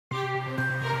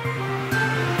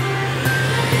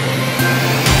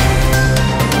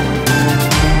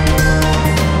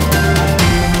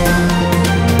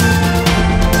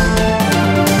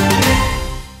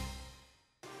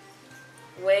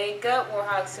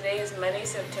Today is Monday,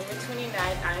 September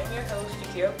 29th. I am your host,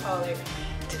 Shakira Pollard.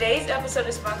 Today's episode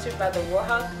is sponsored by the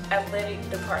Warhawk Athletic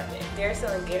Department. They're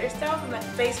selling Gator style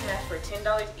face masks for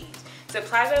 $10 each.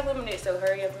 Supplies are limited, so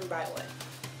hurry up and buy one.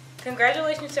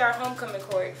 Congratulations to our homecoming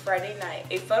court Friday night.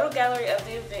 A photo gallery of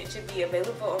the event should be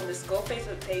available on the school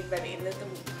Facebook page by the end of the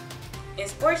week. In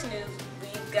sports news,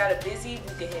 we've got a busy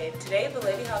week ahead. Today, the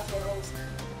Lady Hawks will host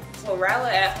Florala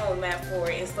at home at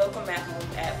 4 and Slocum at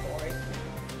home at 4.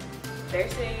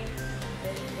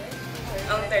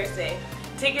 On Thursday.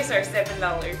 Tickets are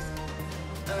 $7.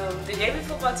 The Daleville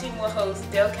football team will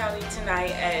host Dale County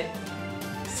tonight at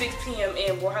 6 p.m.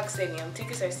 in Warhawk Stadium.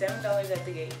 Tickets are $7 at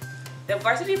the gate. The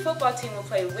varsity football team will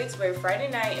play Wicksburg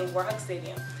Friday night in Warhawk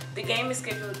Stadium. The game is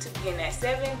scheduled to begin at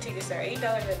 7. Tickets are $8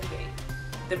 at the gate.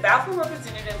 The Balfour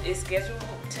representative is scheduled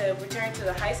to return to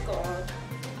the high school on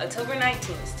October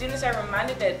 19th. Students are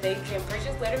reminded that they can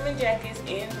purchase Letterman jackets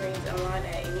and rings online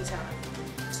at any time.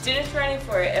 Students running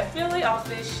for FBLA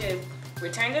office should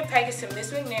return their packets to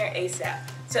Ms. McNair ASAP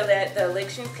so that the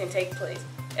elections can take place.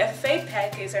 FFA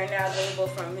packets are now available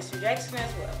from Mr. Jackson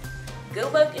as well.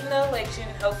 Good luck in the election.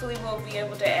 Hopefully we'll be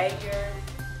able to add your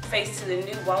face to the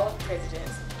new wall of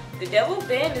presidents. The Devil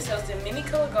Band is hosting Mini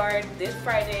Color Guard this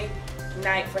Friday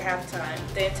night for halftime.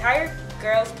 The entire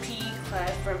girls PE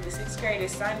class from the 6th grade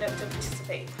is signed up to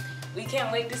participate. We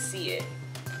can't wait to see it.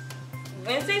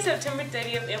 Wednesday, September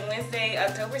 30th and Wednesday,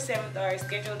 October 7th are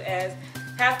scheduled as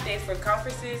half days for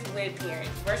conferences with parents.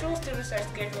 Virtual students are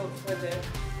scheduled for the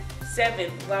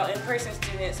 7th, while in-person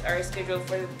students are scheduled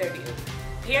for the 30th.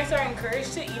 Parents are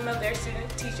encouraged to email their student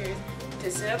teachers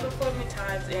to set up appointment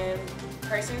times, and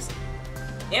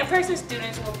in-person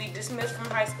students will be dismissed from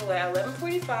high school at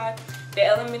 11:45. The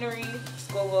elementary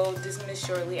school will dismiss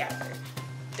shortly after.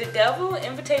 The Daleville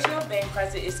Invitational Band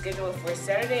Classic is scheduled for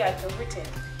Saturday, October 10th.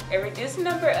 A reduced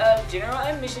number of general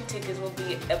admission tickets will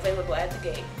be available at the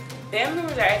gate. Band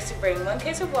members are asked to bring 1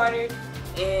 case of water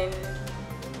in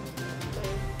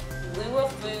lieu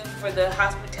of food for the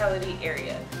hospitality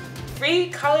area. Free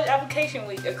college application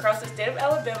week across the state of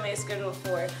Alabama is scheduled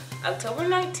for October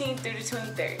 19th through the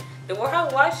 23rd. The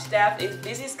Warhawk Watch staff is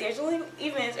busy scheduling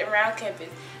events around campus.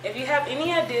 If you have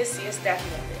any ideas, see a staff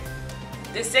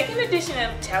member. The second edition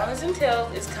of Talons and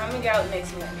Tales is coming out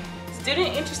next month.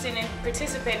 Students interested in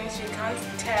participating should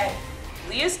contact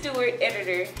Leah Stewart,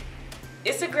 editor.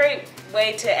 It's a great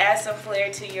way to add some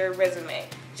flair to your resume.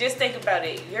 Just think about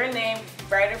it. Your name,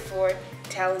 writer for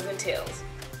Talons and Tales.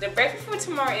 The breakfast for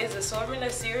tomorrow is assortment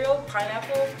of cereal,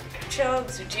 pineapple,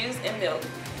 chunks, juice, and milk.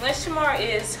 Lunch tomorrow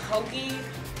is hoagie,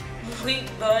 wheat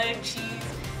bun, cheese,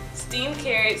 steamed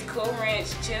carrots, Cool Ranch,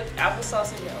 chips,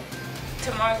 applesauce, and milk.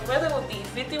 Tomorrow's weather will be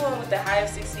 51 with a high of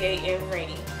 68 and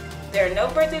rainy. There are no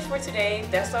birthdays for today.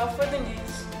 That's all for the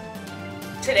news.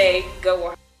 Today, go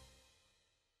Warhawks.